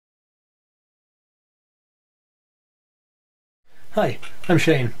Hi, I'm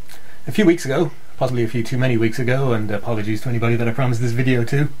Shane. A few weeks ago, possibly a few too many weeks ago, and apologies to anybody that I promised this video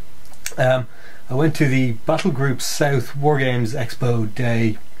to, I went to the Battlegroup South Wargames Expo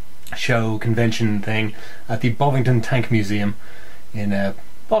Day show convention thing at the Bovington Tank Museum in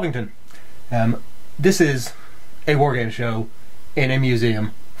Bovington. This is a wargame show in a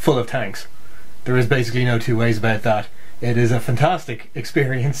museum full of tanks. There is basically no two ways about that. It is a fantastic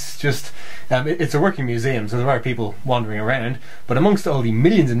experience. Just it's a working museum, so there are people wandering around, but amongst all the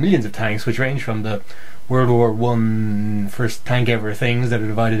millions and millions of tanks, which range from the World War I first tank ever things that are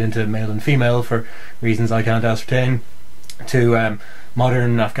divided into male and female for reasons I can't ascertain, to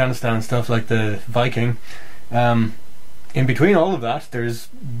modern Afghanistan stuff like the Viking. In between all of that, there's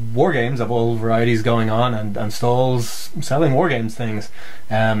war games of all varieties going on, and stalls selling war games things,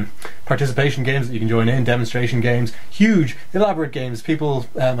 participation games that you can join in, demonstration games, huge elaborate games. People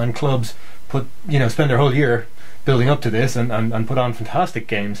and clubs spend their whole year building up to this and put on fantastic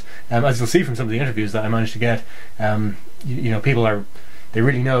games. As you'll see from some of the interviews that I managed to get, people they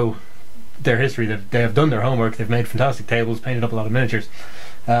really know their history. They have done their homework. They've made fantastic tables, painted up a lot of miniatures.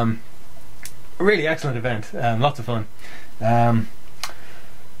 A really excellent event, lots of fun.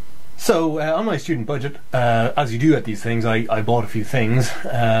 So on my student budget, as you do at these things, I bought a few things,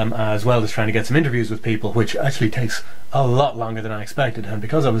 as well as trying to get some interviews with people, which actually takes a lot longer than I expected. And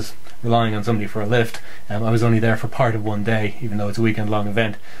because I was relying on somebody for a lift, I was only there for part of one day, even though it's a weekend long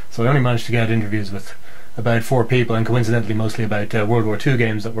event. So I only managed to get interviews with about 4 people, and coincidentally mostly about World War II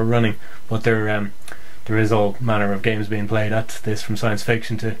games that were running. But there is all manner of games being played at this, from science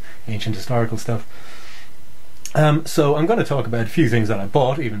fiction to ancient historical stuff. So I'm going to talk about a few things that I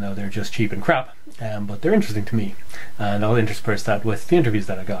bought, even though they're just cheap and crap, but they're interesting to me, and I'll intersperse that with the interviews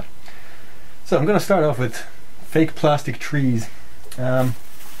that I got. So I'm going to start off with fake plastic trees. Where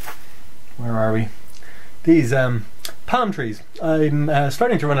are we? These palm trees. I'm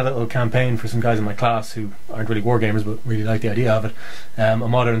starting to run a little campaign for some guys in my class who aren't really wargamers but really like the idea of it. A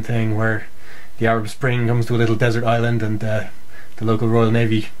modern thing where the Arab Spring comes to a little desert island, and the local Royal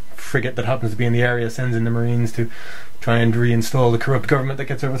Navy frigate that happens to be in the area sends in the Marines to try and reinstall the corrupt government that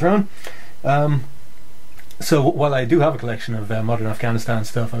gets overthrown. So while I do have a collection of modern Afghanistan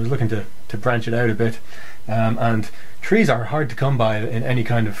stuff, I was looking to branch it out a bit, and trees are hard to come by in any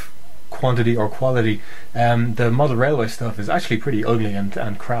kind of quantity or quality. The model railway stuff is actually pretty ugly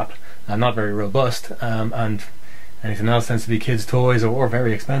and crap and not very robust, and anything else tends to be kids' toys or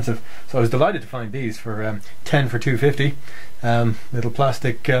very expensive. So I was delighted to find these for 10 for $2.50. Little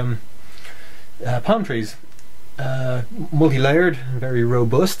plastic palm trees, multi-layered, very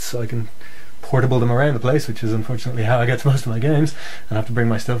robust, so I can portable them around the place, which is unfortunately how I get to most of my games, and have to bring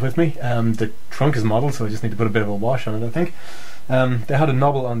my stuff with me. The trunk is modelled, so I just need to put a bit of a wash on it, I think. They had a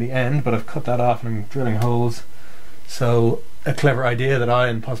knobble on the end, but I've cut that off and I'm drilling holes. So a clever idea that I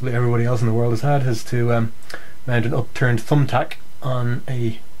and possibly everybody else in the world has had is to mount an upturned thumbtack on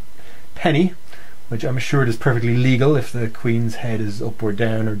a penny, which I'm assured is perfectly legal if the Queen's head is up or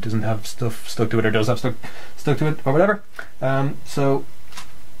down, or doesn't have stuff stuck to it, or does have stuck to it, or whatever. So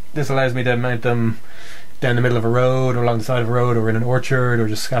this allows me to mount them down the middle of a road, or along the side of a road, or in an orchard, or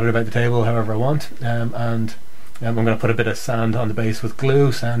just scattered about the table, however I want. And I'm going to put a bit of sand on the base with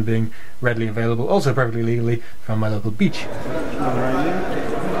glue, sand being readily available, also perfectly legally, from my local beach.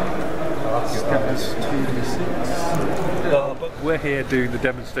 We're here doing the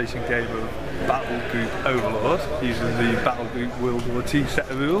demonstration game of Battlegroup Overlord, using the Battlegroup World War II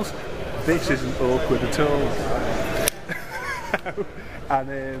set of rules. This isn't awkward at all. And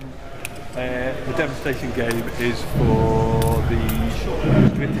the demonstration game is for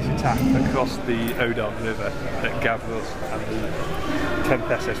the British attack across the Odon River at Gavros and the 10th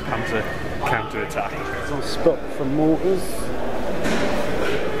SS Panzer counter-attack. It's all stock from mortars.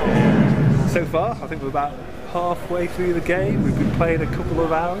 So far, I think we're about halfway through the game. We've been playing a couple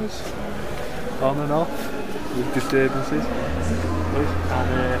of hours, on and off, with disturbances.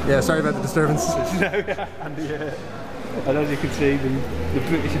 Yeah, sorry about the disturbances. And as you can see, the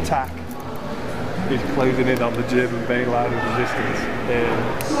British attack is closing in on the German main line of resistance.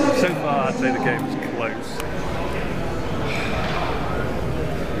 So far, I'd say the game's close.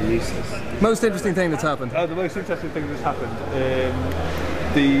 Useless. Most interesting thing that's happened? The most interesting thing that's happened,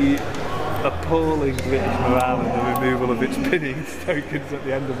 the appalling British morale and the removal of its pinning tokens at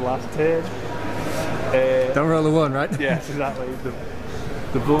the end of last turn. Don't roll a 1, right? Yes, exactly.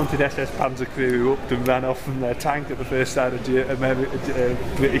 The vaunted SS Panzer crew who upped and ran off from their tank at the first sign of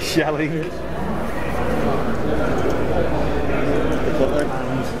British shelling. And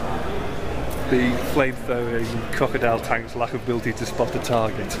the flamethrowing crocodile tank's lack of ability to spot a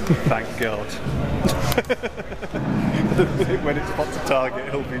target. Thank God. when it spots a target,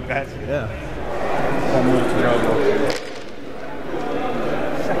 it'll be dead. Yeah. One more to go.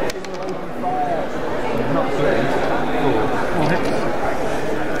 Not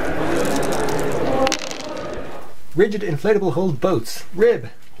rigid inflatable hulled boats. Rib.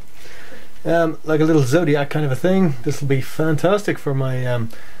 Like a little Zodiac kind of a thing. This will be fantastic for my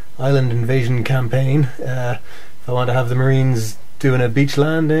island invasion campaign. If I want to have the Marines doing a beach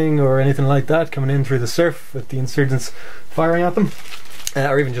landing or anything like that, coming in through the surf with the insurgents firing at them,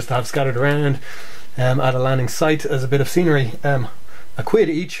 or even just to have scattered around at a landing site as a bit of scenery. A quid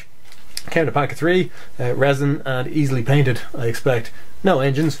each, count a pack of 3, resin and easily painted, I expect. No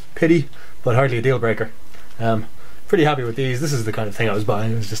engines, pity, but hardly a deal breaker. Pretty happy with these. This is the kind of thing I was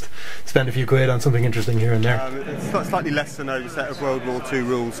buying. It was just spend a few quid on something interesting here and there. It's a slightly lesser known set of World War II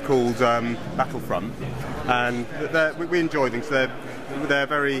rules called Battlefront, and we enjoy them because they're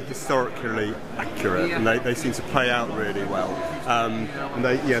very historically accurate, and they seem to play out really well. And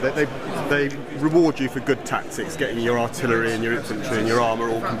they reward you for good tactics, getting your artillery and your infantry and your armour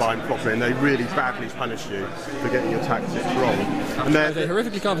all combined properly, and they really badly punish you for getting your tactics wrong. And Are they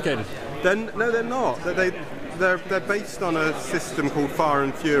horrifically complicated? No, they're not. They're based on a system called Fire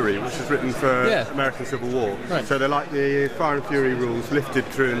and Fury, which is written for American Civil War. Right. So they're like the Fire and Fury rules lifted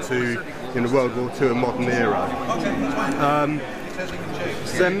through into World War II and modern era.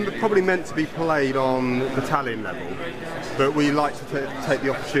 They're probably meant to be played on battalion level, but we like to take the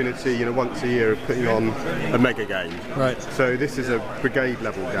opportunity, once a year of putting on a mega game. Right. So this is a brigade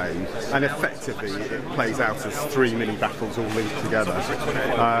level game, and effectively it plays out as 3 mini battles all linked together.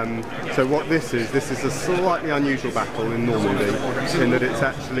 So what this is a slightly unusual battle in Normandy, in that it's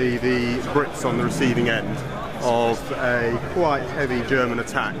actually the Brits on the receiving end of a quite heavy German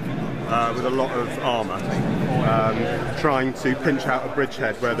attack. With a lot of armour, trying to pinch out a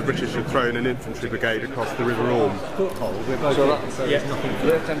bridgehead where the British had thrown an infantry brigade across the River Orme.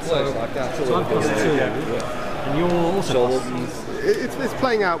 And you're also it's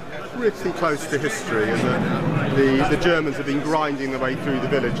playing out pretty close to history, in that the Germans have been grinding their way through the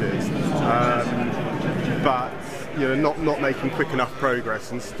villages, but not making quick enough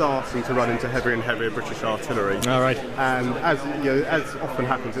progress and starting to run into heavier and heavier British artillery. All right. And as often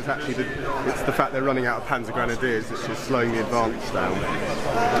happens, it's actually the fact they're running out of Panzer Grenadiers that's just slowing the advance down.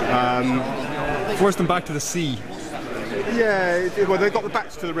 Force them back to the sea. Yeah, well, they've got the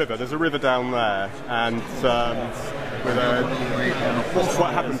backs to the river. There's a river down there, and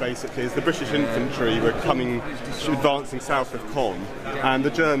what happened basically is the British infantry were advancing south of Caen, and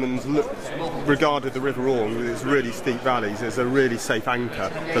the Germans regarded the River Orme with its really steep valleys as a really safe anchor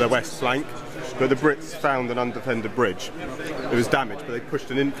for the west flank. But the Brits found an undefended bridge. It was damaged, but they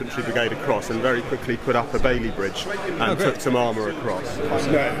pushed an infantry brigade across and very quickly put up a Bailey bridge and took some armour across.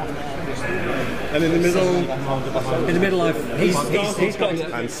 And in the middle, he's got.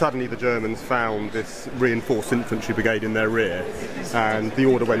 And suddenly the Germans found this reinforced infantry brigade in their rear, and the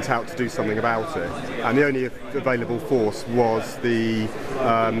order went out to do something about it. And the only available force was the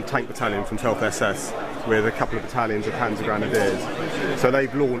tank battalion from 12th SS, with a couple of battalions of Panzer Grenadiers. So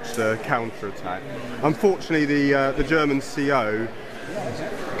they've launched a counter-attack. Unfortunately, the German CO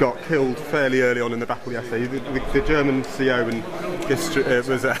got killed fairly early on in the battle yesterday. The German CO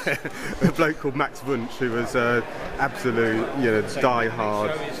was a bloke called Max Wunsch, who was an absolute,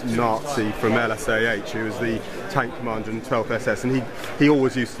 die-hard Nazi from LSAH, who was the tank commander in 12th SS, and he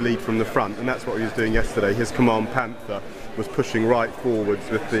always used to lead from the front, and that's what he was doing yesterday. His command Panther was pushing right forwards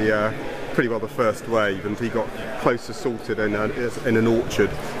with the pretty well the first wave, and he got close assaulted in an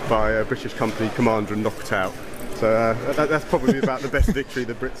orchard by a British company commander and knocked out. So that's probably about the best victory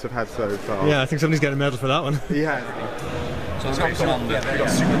the Brits have had so far. Yeah, I think somebody's getting a medal for that one. Yeah. So it's got commander, we've got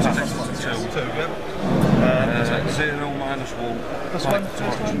super tactics 2, 0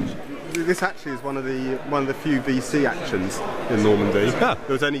 -1. This actually is one of the few VC actions in Normandy. Ah.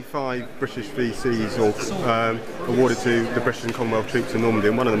 There was only 5 British VCs awarded to the British and Commonwealth troops in Normandy,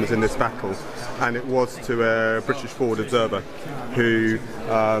 and one of them was in this battle. And it was to a British forward observer who,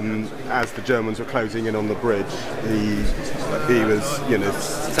 as the Germans were closing in on the bridge, he was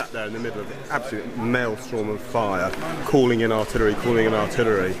sat there in the middle of an absolute maelstrom of fire, calling in artillery,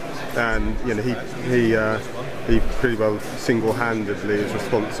 and he pretty well single-handedly is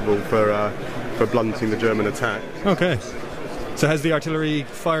responsible for blunting the German attack. Okay. So has the artillery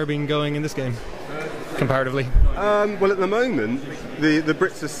fire been going in this game? comparatively? Well, at the moment, the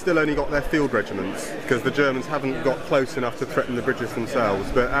Brits have still only got their field regiments because the Germans haven't got close enough to threaten the bridges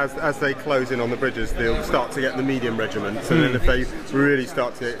themselves. But as they close in on the bridges, they'll start to get the medium regiments, and then if they really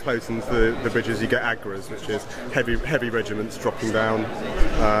start to get close into the bridges, you get agras, which is heavy regiments dropping down,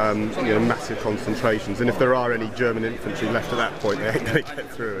 massive concentrations. And if there are any German infantry left at that point, they ain't going to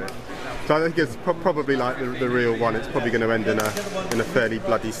get through it. So I think it's probably like the real one. It's probably going to end in a fairly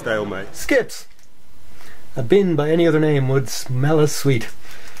bloody stalemate. Skips. A bin by any other name would smell as sweet.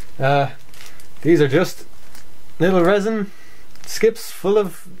 These are just little resin skips full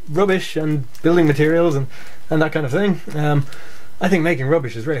of rubbish and building materials and that kind of thing. I think making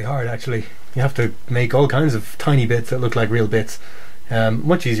rubbish is really hard, actually. You have to make all kinds of tiny bits that look like real bits.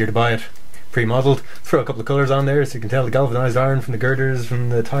 Much easier to buy it pre-modelled. Throw a couple of colours on there so you can tell the galvanised iron from the girders, from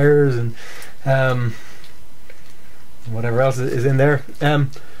the tyres, and whatever else is in there.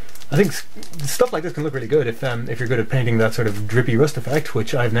 I think stuff like this can look really good if you're good at painting that sort of drippy rust effect,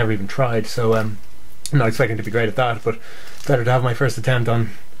 which I've never even tried, so I'm not expecting to be great at that, but better to have my first attempt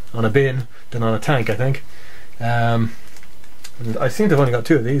on a bin than on a tank, I think. And I seem to have only got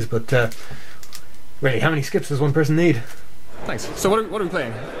 2 of these, but really, how many skips does one person need? Thanks. So what are we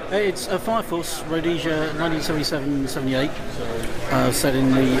playing? It's a Fire Force Rhodesia 1977-78, set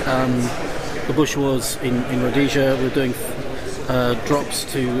in the Bush Wars in Rhodesia. We're doing drops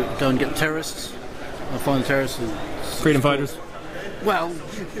to go and get terrorists, find the terrorists. Freedom fighters? Well,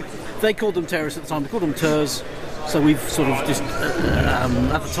 they called them terrorists at the time, they called them TERS, so we've sort of just,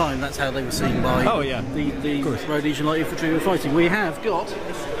 at the time, that's how they were seen by the Rhodesian Light Infantry who were fighting. We have got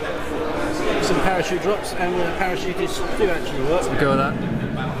some parachute drops, and the parachutists do actually work. We'll go with that.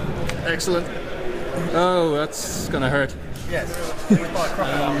 Excellent. Oh, that's gonna hurt. Yes.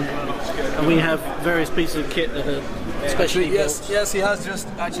 And we have various pieces of kit that are specially built. Yes, he has just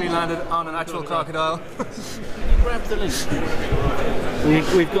actually landed on an actual crocodile. Grab the link.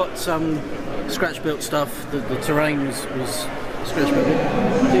 We've got some scratch built stuff. The terrain was scratch built.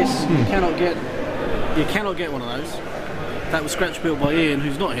 This you cannot get one of those. That was scratch built by Ian,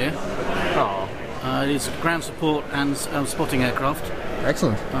 who's not here. Oh. It's ground support and spotting aircraft.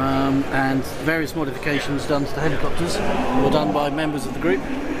 Excellent. And various modifications done to the helicopters were done by members of the group.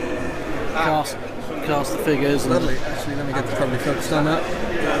 Cast the figures. Lovely. Actually, let me get the probably focused on that.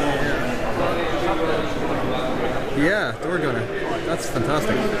 Yeah, door gunner. That's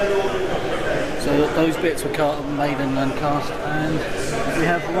fantastic. So those bits were made and cast, and we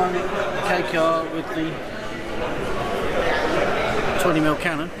have one KKR with the 20mm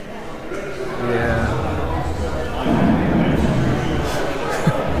cannon. Yeah.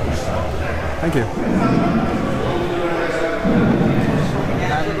 Thank you.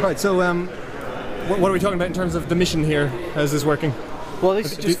 Right, so what are we talking about in terms of the mission here? How's this working? Well,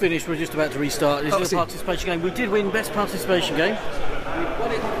 this is just finished. We're just about to restart. This is a participation game. We did win Best Participation Game. We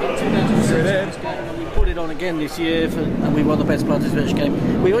won it in 2006, and we put it on again this year, and we won the Best Participation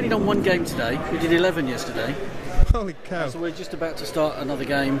Game. We've only done 1 game today. We did 11 yesterday. Holy cow. So we're just about to start another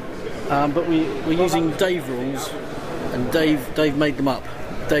game, but we're using Dave rules, and Dave made them up.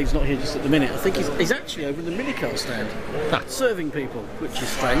 Dave's not here just at the minute. I think he's actually over in the minicar stand, serving people, which is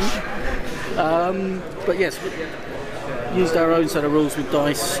strange. But yes, we used our own set of rules with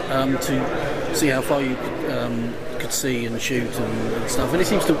dice to see how far you could see and shoot and stuff. And it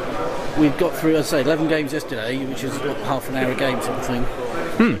seems to, we've got through, as I say, 11 games yesterday, which is half an hour a game sort of thing.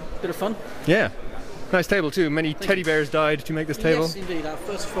 Bit of fun. Yeah. Nice table too. Many teddy bears died to make this table. Yes, indeed. Our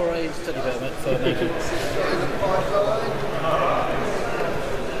first foray into teddy bear for making.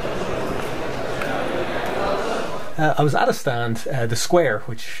 I was at a stand, the Square,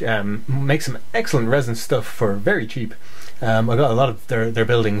 which makes some excellent resin stuff for very cheap. I got a lot of their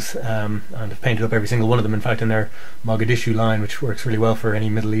buildings and I've painted up every single one of them, in fact, in their Mogadishu line, which works really well for any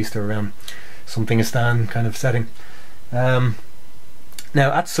Middle East or something-istan kind of setting.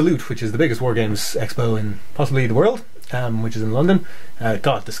 Now at Salute, which is the biggest wargames expo in possibly the world, which is in London,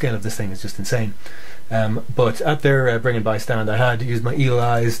 God, the scale of this thing is just insane. But at their Bring and Buy stand, I had used my eagle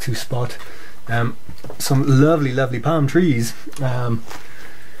eyes to spot some lovely palm trees. Palm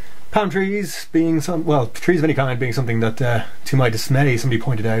trees being trees of any kind being something that, to my dismay, somebody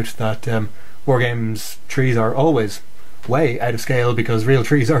pointed out that wargames trees are always way out of scale because real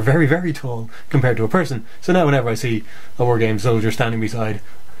trees are very tall compared to a person. So now whenever I see a wargames soldier standing beside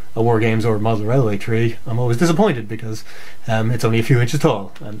a wargames or model railway tree, I'm always disappointed because it's only a few inches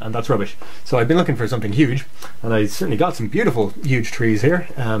tall, and that's rubbish. So I've been looking for something huge, and I certainly got some beautiful huge trees here.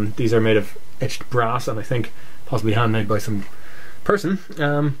 These are made of etched brass, and I think possibly handmade by some person.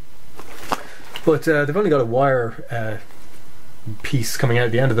 But they've only got a wire piece coming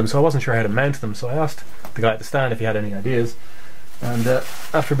out the end of them, so I wasn't sure how to mount them. So I asked the guy at the stand if he had any ideas, and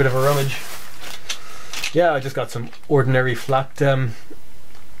after a bit of a rummage, yeah, I just got some ordinary flat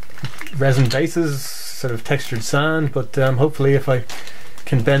resin bases, sort of textured sand, but hopefully if I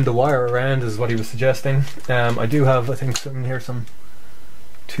can bend the wire around is what he was suggesting. I do have, I think, some here, some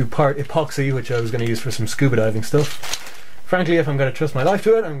 2-part epoxy, which I was going to use for some scuba diving stuff. Frankly, if I'm going to trust my life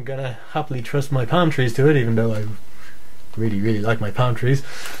to it, I'm going to happily trust my palm trees to it, even though I really like my palm trees.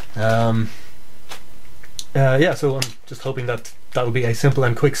 Yeah, so I'm just hoping that that'll be a simple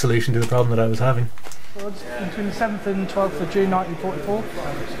and quick solution to the problem that I was having. Between the 7th and 12th of June 1944,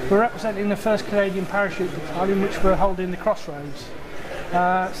 we're representing the 1st Canadian Parachute Battalion, which were holding the Crossroads.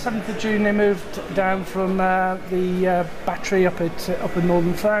 7th of June they moved down from the battery up in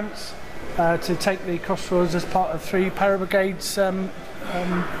northern France to take the Crossroads as part of 3 para-brigades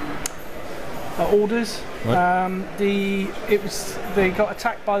orders. They got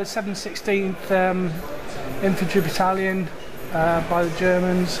attacked by the 716th Infantry Battalion by the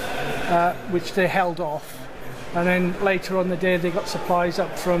Germans, which they held off. And then later on the day they got supplies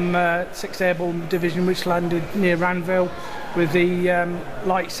up from 6th Airborne Division, which landed near Ranville with the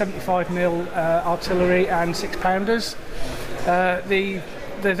light 75mm artillery and 6-pounders. The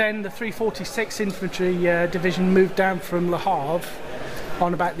 346th Infantry Division moved down from Le Havre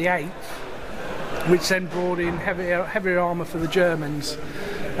on about the 8th, which then brought in heavier armour for the Germans.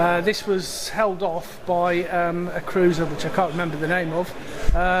 This was held off by a cruiser, which I can't remember the name of,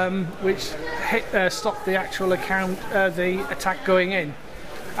 which stopped the actual the attack going in.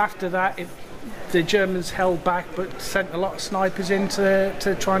 After that, the Germans held back, but sent a lot of snipers in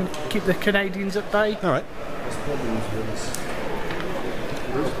to try and keep the Canadians at bay. All right.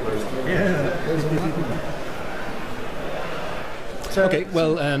 So, okay,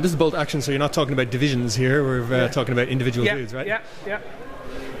 well, this is bolt action, so you're not talking about divisions here. We're talking about individual dudes, right? Yeah.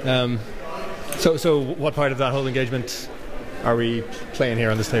 So what part of that whole engagement are we playing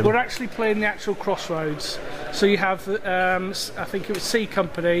here on this table? We're actually playing the actual Crossroads. So you have, I think it was C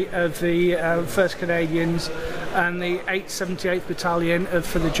Company of the 1st Canadians and the 878th Battalion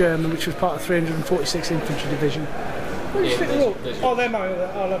for the German, which was part of 346th Infantry Division. Oh, they're mine.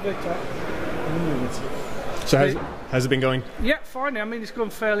 I'll have it. So how's it been going? Yeah, fine. I mean, it's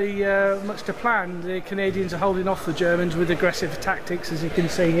gone fairly much to plan. The Canadians are holding off the Germans with aggressive tactics, as you can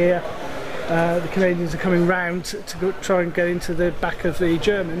see here. The Canadians are coming round to try and get into the back of the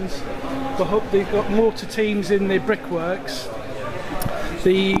Germans. But I hope they've got mortar teams in the brickworks.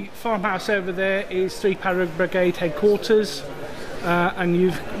 The farmhouse over there is 3 Para Brigade headquarters.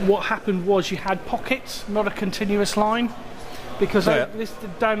 And what happened was you had pockets, not a continuous line, because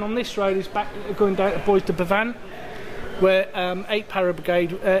down on this road is going down to Bois de Bavent, where 8 Para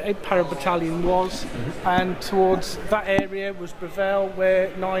Battalion was, and towards that area was Breville, where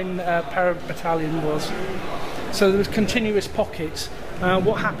 9 Para Battalion was. So there was continuous pockets.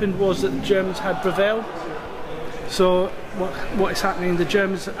 What happened was that the Germans had Breville. So what is happening? The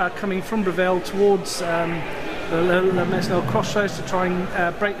Germans are coming from Breville towards the Mesnil Crossroads to try and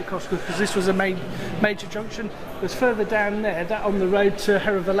break the crossroads, because this was a major junction. There's further down there, that on the road to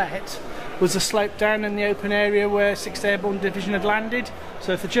Hervillette, was a slope down in the open area where 6th Airborne Division had landed.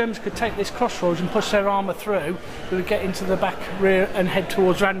 So if the Germans could take this crossroads and push their armour through, they would get into the back rear and head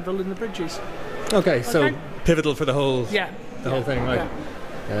towards Ranville and the bridges. Okay, so pivotal for the whole whole thing, right?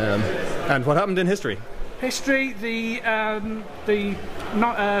 Yeah. And what happened in history? History, the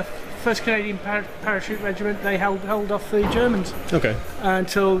 1st Canadian Parachute Regiment, they held off the Germans. Okay.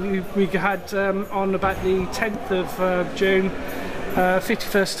 Until we had, on about the 10th of June,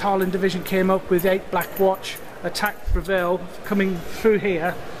 51st Highland Division came up with 8 Black Watch, attacked Breville, coming through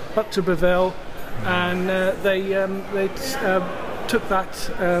here, up to Breville, and they took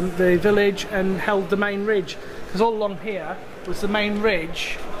the village and held the main ridge. Because all along here was the main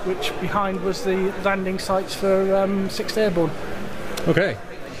ridge, which behind was the landing sites for 6th Airborne. Okay.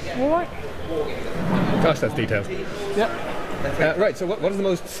 Alright. Gosh, that's detailed. Yep. Right, so what is the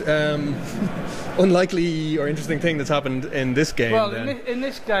most unlikely or interesting thing that's happened in this game? Well, in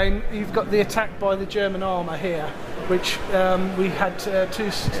this game, you've got the attack by the German armour here, which we had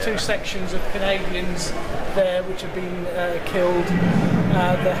two sections of Canadians there which have been killed.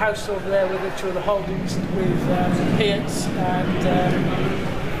 The house over there, which were the holdings with Piats and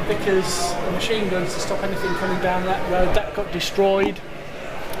Vickers machine guns to stop anything coming down that road, that got destroyed.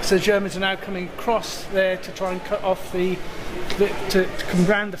 So the Germans are now coming across there to try and cut off to come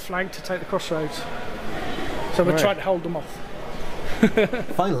round the flank to take the crossroads. So we're trying to hold them off.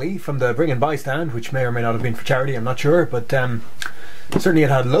 Finally, from the bring and buy stand, which may or may not have been for charity, I'm not sure, but Certainly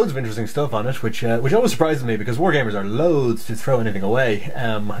it had loads of interesting stuff on it, which always surprises me, because wargamers are loath to throw anything away,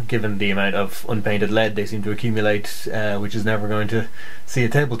 given the amount of unpainted lead they seem to accumulate, which is never going to see a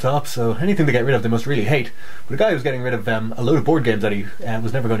tabletop, so anything they get rid of they must really hate. But a guy who was getting rid of a load of board games that he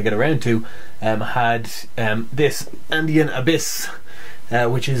was never going to get around to had this Andean Abyss,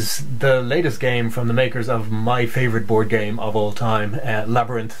 which is the latest game from the makers of my favourite board game of all time,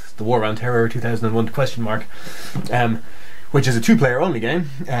 Labyrinth, The War on Terror 2001 ? Which is a 2-player only game.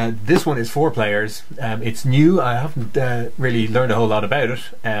 This one is 4 players. It's new. I haven't really learned a whole lot about it,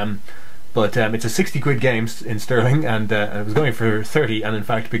 but it's a 60 quid game in sterling, and I was going for 30, and in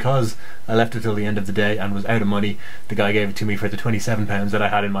fact, because I left it till the end of the day and was out of money, the guy gave it to me for the £27 that I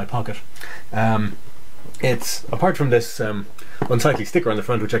had in my pocket. It's, apart from this unsightly sticker on the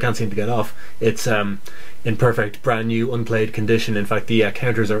front, which I can't seem to get off, it's in perfect brand new unplayed condition. In fact, the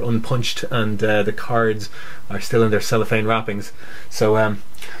counters are unpunched, and the cards are still in their cellophane wrappings, so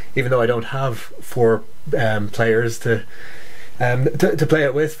even though I don't have 4 players to play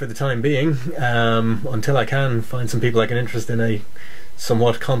it with for the time being, until I can find some people I can interest in a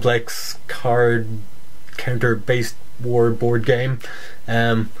somewhat complex card counter based war board game,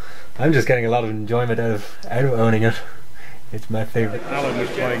 I'm just getting a lot of enjoyment out of owning it. It's my favourite. Alan was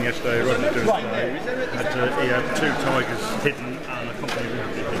playing yesterday, Roger was doing today. He had 2 tigers hidden and a company room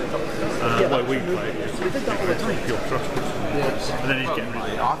hidden. Where we played, it's pure trust. And then he's getting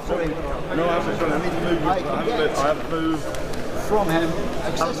rid of it. No, I haven't done anything. I haven't moved from him. I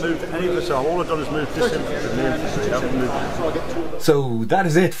haven't moved any of the stuff. All I've done is move this infantry. I haven't moved. So that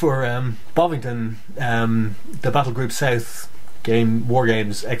is it for Bovington, the Battlegroup South War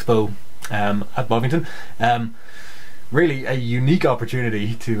Games Expo at Bovington. Really a unique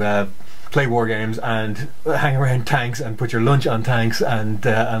opportunity to play war games and hang around tanks and put your lunch on tanks and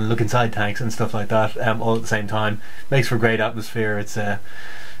look inside tanks and stuff like that, all at the same time. Makes for a great atmosphere. It's a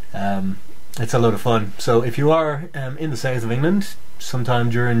load of fun. So if you are in the south of England sometime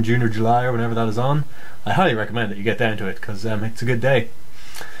during June or July or whenever that is on, I highly recommend that you get down to it, because it's a good day.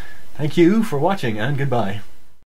 Thank you for watching, and goodbye.